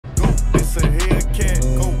a Hellcat.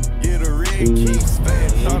 Go get a red key.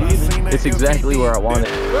 Thought I seen that. It's exactly where I want it.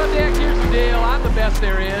 Well, Dick, here's the deal. I'm the best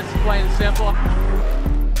there is, plain and simple.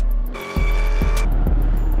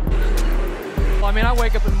 I mean, I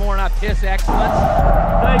wake up in the morning, I piss excellence.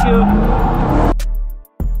 Thank you.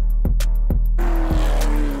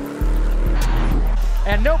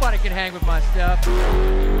 And nobody can hang with my stuff.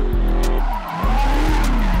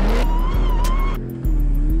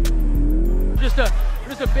 Just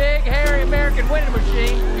a big, hairy American winning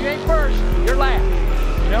machine. If you ain't first, you're last.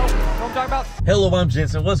 You know what I'm talking about? Hello, I'm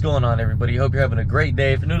Jensen. What's going on, everybody? Hope you're having a great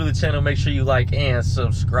day. If you're new to the channel, make sure you like and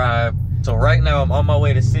subscribe. So right now, I'm on my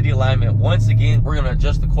way to city alignment. Once again, we're gonna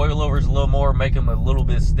adjust the coilovers a little more, make them a little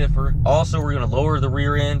bit stiffer. Also, we're gonna lower the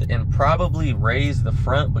rear end and probably raise the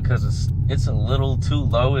front because it's a little too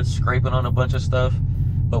low. It's scraping on a bunch of stuff.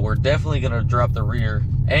 But we're definitely gonna drop the rear.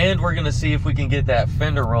 And we're gonna see if we can get that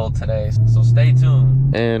fender rolled today. So stay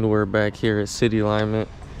tuned. And we're back here at city alignment.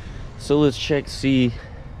 So let's check, see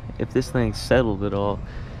if this thing settled at all.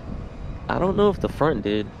 I don't know if the front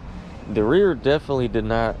did. The rear definitely did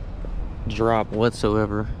not drop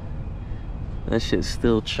whatsoever. That shit's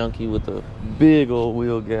still chunky with a big old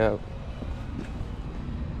wheel gap.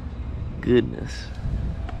 Goodness.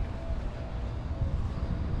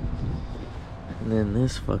 And then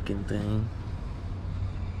this fucking thing.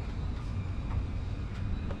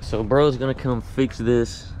 So bro's gonna come fix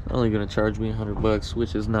this. Only gonna charge me $100,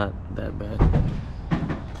 which is not that bad.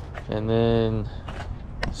 And then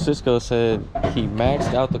Cisco said he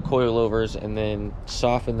maxed out the coilovers and then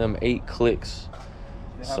softened them 8 clicks.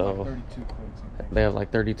 So like 32 clicks, I think. They have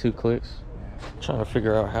like 32 clicks. Yeah. Trying to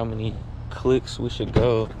figure out how many clicks we should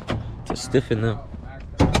go to stiffen them.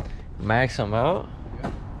 Max them out?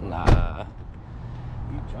 Yeah. Nah.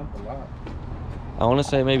 You jump a lot. I want to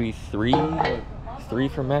say maybe 3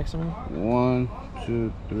 for maximum. 1,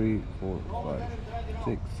 2, 3, 4, 5,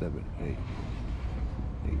 6, 7, 8.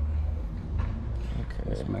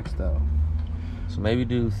 Okay. It's maxed out. So maybe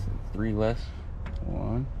do 3 less.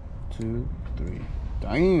 1, 2, 3.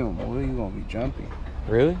 Damn, boy, you gonna be jumping.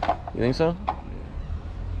 Really? You think so?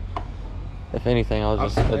 If anything, I'll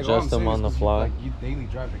just adjust them on the fly. You daily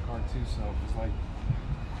drive the car too, so it's like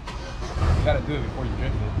you gotta do it before you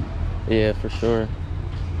drift it. Yeah, for sure.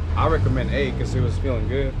 I recommend 8 because it was feeling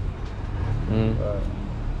good. Mm. But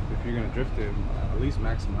if you're gonna drift it, at least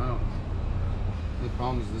max them out. The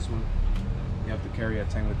problem is this one. You have to carry a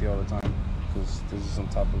tank with you all the time because this is on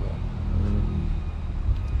top of it. Mm.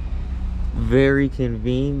 Very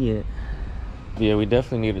convenient. Yeah, we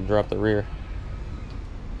definitely need to drop the rear.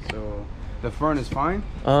 So the front is fine.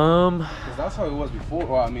 Because that's how it was before.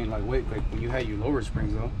 Well, I mean, like wait, like when you had your lower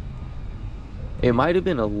springs though. It might have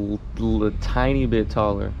been a tiny bit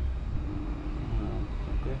taller.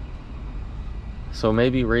 Okay. So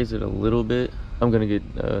maybe raise it a little bit. I'm gonna get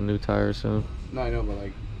new tires soon. No, I know, but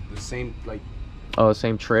like the same like. Oh,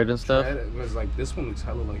 same tread and stuff. It was like this one looks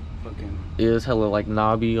hella like fucking. It is hella like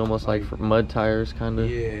knobby, almost like for mud tires, kind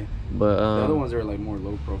of. Yeah. But the other ones are like more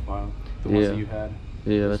low profile. The ones that you had.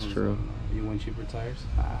 Yeah, that's true. You went cheaper tires.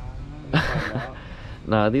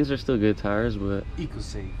 Nah, these are still good tires, but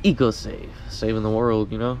Eco-safe, saving the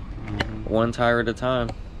world, you know. Mm-hmm. 1 tire at a time.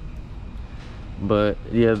 But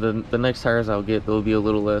yeah, the next tires I'll get, they'll be a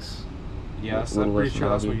little less. Yeah, so I'm pretty sure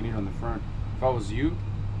that's what you need on the front. If I was you,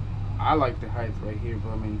 I like the height right here, but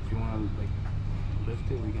I mean, if you want to like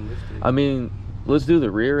lift it, we can lift it. I mean, let's do the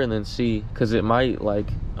rear and then see, because it might like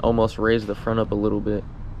almost raise the front up a little bit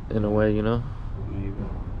in a way, you know. Maybe.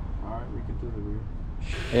 All right, we could do the rear.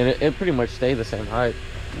 And it pretty much stay the same height.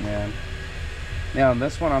 Yeah. Yeah, on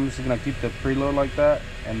this one, I'm just gonna keep the preload like that,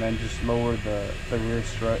 and then just lower the rear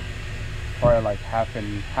strut, probably like half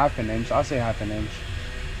an inch. I'll say half an inch.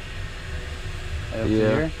 Right up to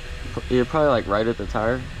here. Yeah, probably like right at the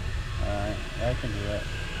tire. Alright, yeah, I can do that.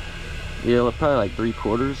 Yeah, probably like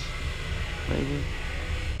 3/4, maybe.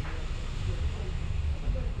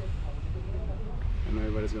 And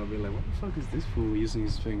everybody's gonna be like, what the fuck is this fool using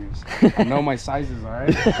his fingers? I know my sizes,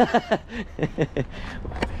 alright?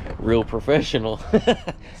 Real professional.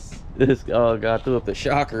 This guy threw up the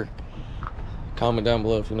shocker. Comment down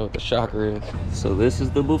below if you know what the shocker is. So this is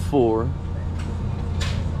the before.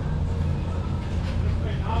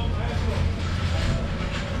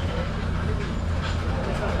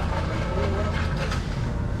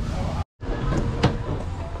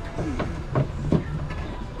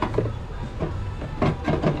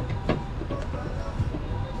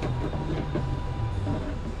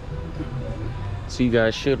 So you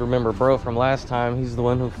guys should remember bro from last time. He's the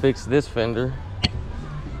one who fixed this fender.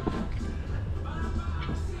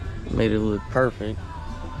 Made it look perfect.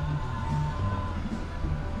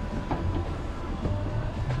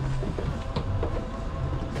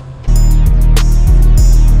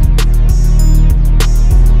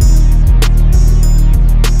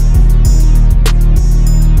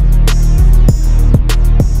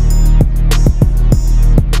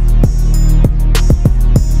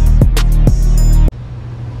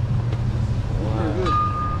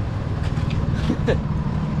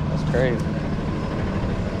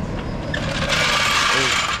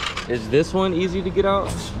 this one easy to get out?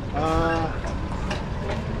 It's,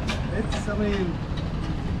 I mean,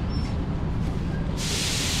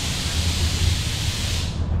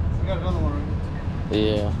 I got another one.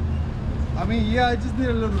 Yeah. I mean, yeah, I just need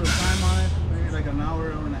a little bit of time on it, maybe like an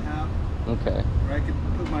hour, hour and a half. Okay. Where I could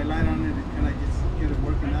put my light on it and kind of just get it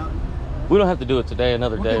working out. We don't have to do it today,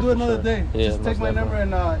 another day. We can do it another sure. day. Yeah, just take my number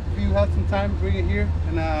and if you have some time, bring it here.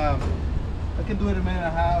 And I can do it in a minute and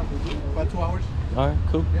a half, about 2 hours. All right,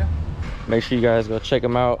 cool. Yeah. Make sure you guys go check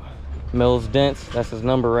him out. Mills Dents, that's his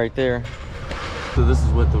number right there. So this is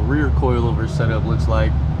what the rear coilover setup looks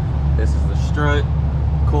like. This is the strut,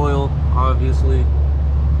 coil, obviously,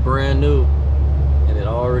 brand new. And it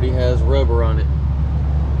already has rubber on it.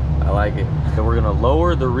 I like it. So we're gonna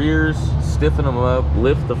lower the rears, stiffen them up,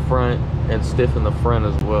 lift the front, and stiffen the front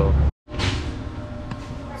as well.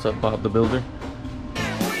 What's up, Bob the Builder?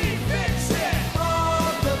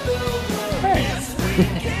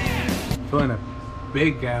 Feeling a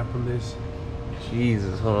big gap from this.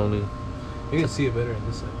 Jesus, hold on, dude. You can see it better on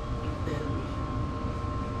this side.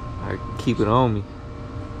 I keep it on me.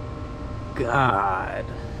 God.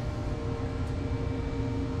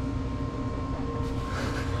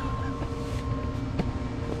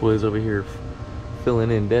 Boys over here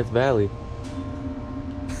filling in Death Valley.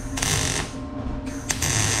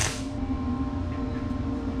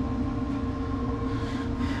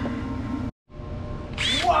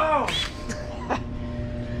 Wow!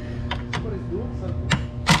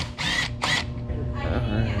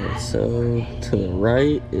 Alright, so to the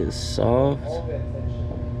right is soft.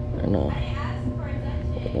 Or no.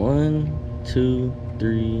 1, 2,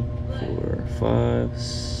 3, 4, 5,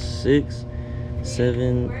 6,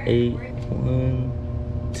 7, 8. 1,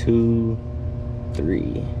 2,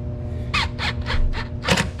 3.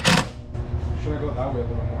 Should I go that way a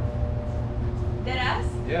little more? Deadass?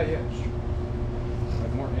 Yeah, yeah.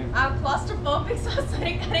 Like more in. I'm claustrophobic, so I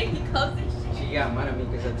started cutting me close and shit. She got mad at me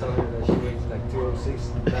because I told her that she weighs like 206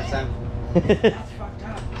 that time. That's fucked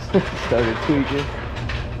up. Started tweaking.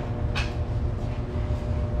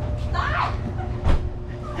 Stop!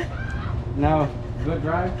 No, good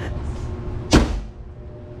drive.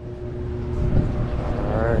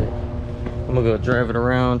 Alright. I'm gonna go drive it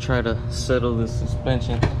around, try to settle the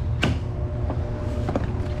suspension.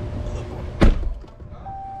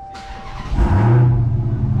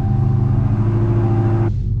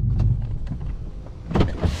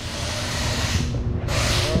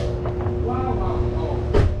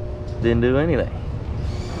 Didn't do anything.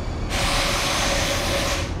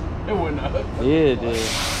 It went up. Yeah, it did.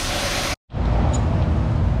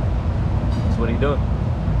 So what are you doing?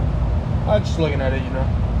 I'm just looking at it, you know.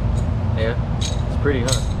 Yeah, it's pretty,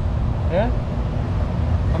 huh? Yeah?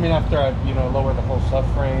 I mean, after I, you know, lower the whole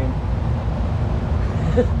subframe.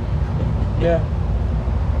 Yeah.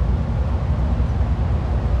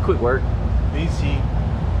 Quick work. DC.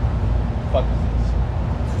 Fuck is this?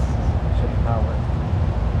 Should not work.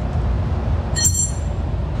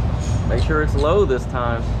 Make sure it's low this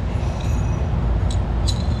time.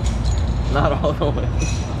 Not all the way.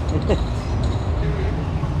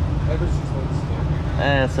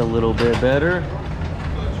 That's a little bit better.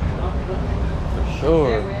 For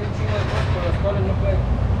sure.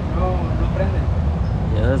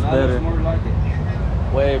 Yeah, that's better.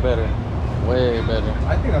 Way better. Way better.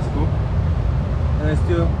 I think that's cool. And it's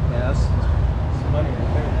still, yeah, that's some money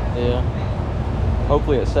right there. Yeah.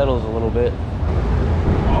 Hopefully it settles a little bit.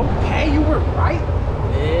 Okay, you were right.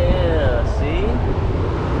 Yeah, see?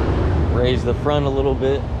 Raise the front a little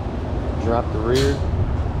bit. Drop the rear.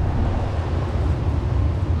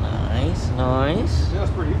 Nice, nice. Yeah,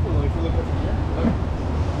 that's pretty equal if you look at it from here. Look.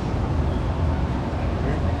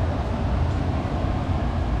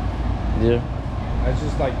 Yeah. It's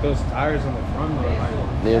just like those tires on the front are like,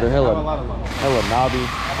 Yeah, they're have a lot of hella knobby.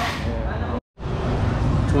 Yeah.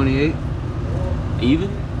 28. Even?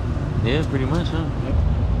 Yeah, pretty much, huh? Yep.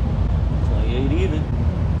 28 even.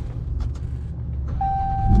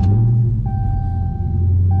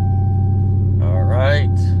 All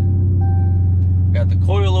right. Got the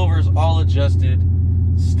coilovers all adjusted,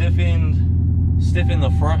 stiffened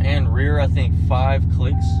the front and rear, I think 5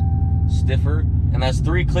 clicks stiffer. And that's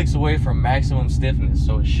 3 clicks away from maximum stiffness.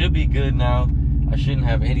 So it should be good now. I shouldn't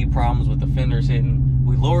have any problems with the fenders hitting.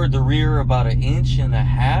 We lowered the rear about 1.5 inches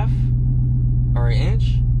or 1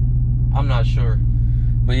 inch. I'm not sure.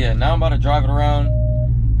 But yeah, now I'm about to drive it around,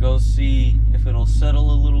 go see if it'll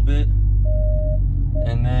settle a little bit.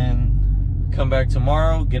 And then come back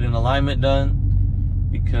tomorrow, get an alignment done.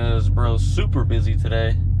 Because bro's super busy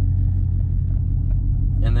today.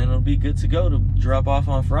 And then it'll be good to go to drop off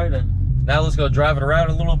on Friday. Now let's go drive it around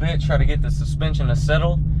a little bit, try to get the suspension to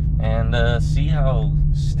settle, and see how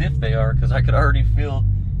stiff they are, because I could already feel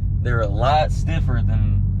they're a lot stiffer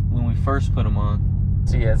than when we first put them on.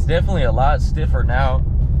 So yeah, it's definitely a lot stiffer now.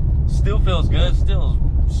 Still feels good, still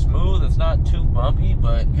smooth, it's not too bumpy,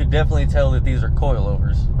 but you could definitely tell that these are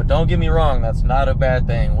coilovers. But don't get me wrong, that's not a bad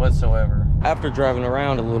thing whatsoever. After driving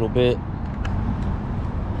around a little bit,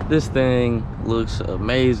 this thing looks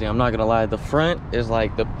amazing. I'm not gonna lie, the front is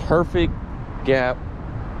like the perfect gap.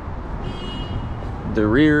 The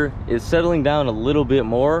rear is settling down a little bit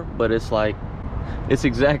more, but it's like, it's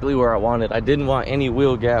exactly where I wanted. I didn't want any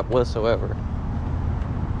wheel gap whatsoever.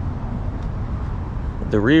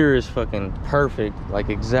 The rear is fucking perfect, like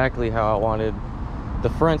exactly how I wanted. The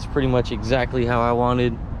front's pretty much exactly how I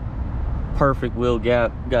wanted. Perfect wheel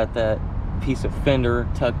gap. Got that piece of fender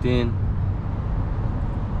tucked in.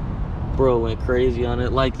 Bro went crazy on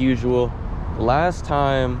it like usual. Last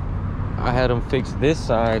time I had him fix this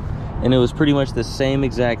side, and it was pretty much the same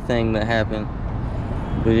exact thing that happened.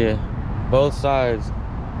 But yeah, both sides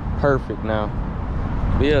perfect now.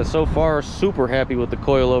 But yeah, so far super happy with the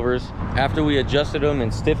coilovers. After we adjusted them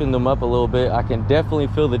and stiffened them up a little bit, I can definitely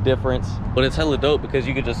feel the difference. But it's hella dope because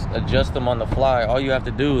you could just adjust them on the fly. All you have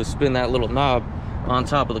to do is spin that little knob on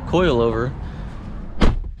top of the coilover,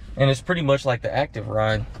 and it's pretty much like the active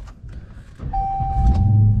ride.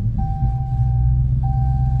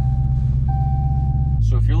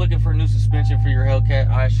 So if you're looking for a new suspension for your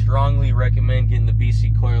Hellcat, I strongly recommend getting the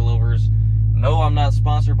BC coilovers. No, I'm not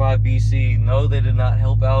sponsored by BC. No, they did not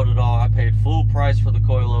help out at all. I paid full price for the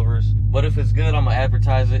coilovers. But if it's good, I'm gonna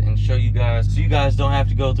advertise it and show you guys, so you guys don't have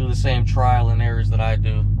to go through the same trial and errors that I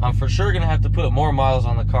do. I'm for sure gonna have to put more miles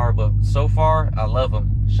on the car, but so far, I love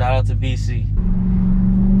them. Shout out to BC.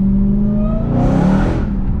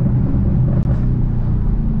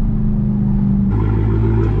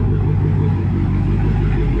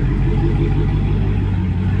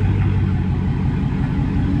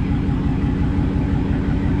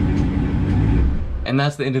 And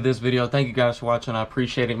that's the end of this video. Thank you guys for watching. I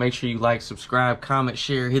appreciate it. Make sure you like, subscribe, comment,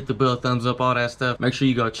 share, hit the bell, thumbs up, all that stuff. Make sure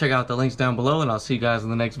you go check out the links down below, and I'll see you guys in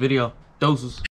the next video. Doses.